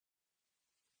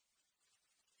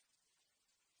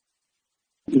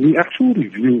The actual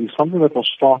review is something that was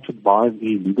started by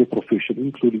the legal profession,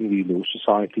 including the Law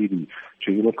Society, the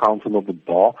General Counsel of the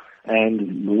Bar, and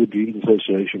the Law Deans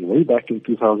Association way back in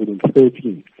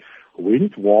 2013, when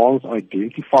it was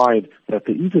identified that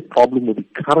there is a problem with the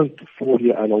current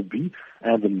 4-year LLB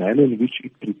and the manner in which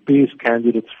it prepares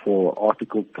candidates for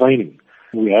article training.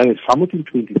 We had a summit in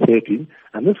 2013,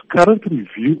 and this current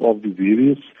review of the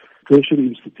various tertiary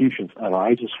institutions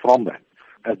arises from that.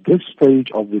 At this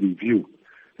stage of the review,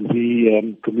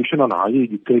 the Commission on Higher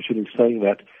Education is saying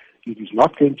that it is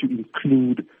not going to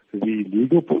include the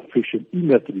legal profession in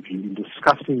that review in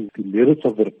discussing the merits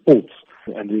of the reports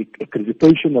and the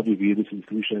accreditation of the various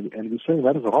institutions, and we're saying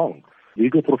that is wrong.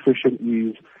 Legal profession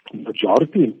is the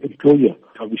majority employer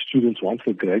of the students once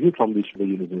they graduate from this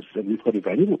university, and we've got a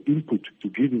valuable input to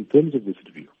give in terms of this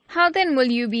review. How then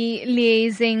will you be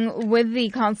liaising with the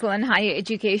Council on Higher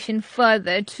Education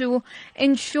further to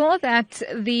ensure that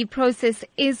the process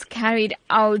is carried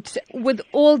out with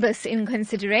all this in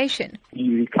consideration?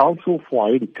 The Council for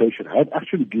Higher Education had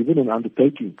actually given an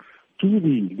undertaking to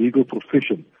the legal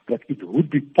profession that it would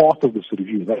be part of this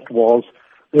review. That was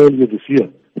earlier this year.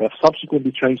 They have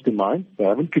subsequently changed their mind. They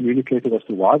haven't communicated as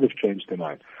to why they've changed their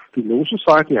mind. The Law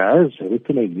Society has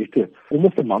written a letter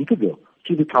almost a month ago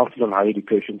to the Council on Higher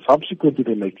Education, subsequent to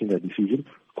them making that decision,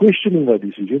 questioning that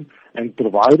decision, and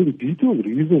providing detailed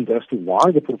reasons as to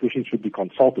why the profession should be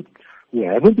consulted. We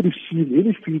haven't received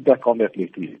any feedback on that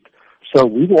letter yet. So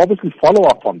we will obviously follow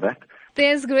up on that.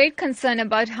 There's great concern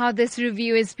about how this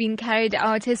review is being carried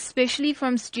out, especially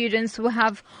from students who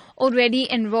have already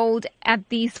enrolled at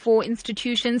these 4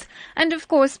 institutions, and of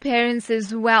course parents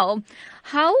as well.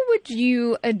 How would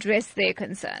you address their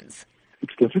concerns?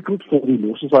 It's difficult for the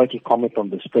Law Society to comment on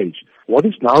this stage. What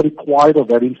is now required of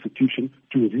that institution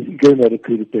to regain that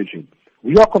accreditation?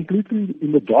 We are completely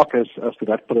in the dark as to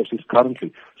that process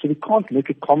currently. So we can't make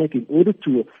a comment in order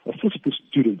to assist the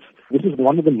students. This is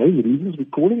one of the main reasons we're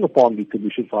calling upon the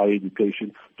Commission for Higher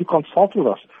Education to consult with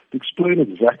us, to explain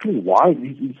exactly why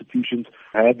these institutions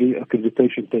had their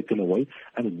accreditation taken away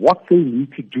and what they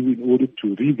need to do in order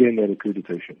to regain that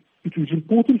accreditation. It is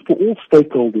important for all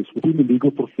stakeholders within the legal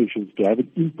professions to have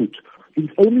an input. It is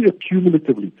only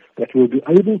accumulatively that we'll be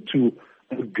able to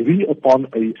agree upon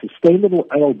a sustainable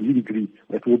LLB degree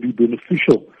that will be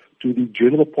beneficial to the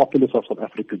general populace of South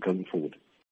Africa going forward.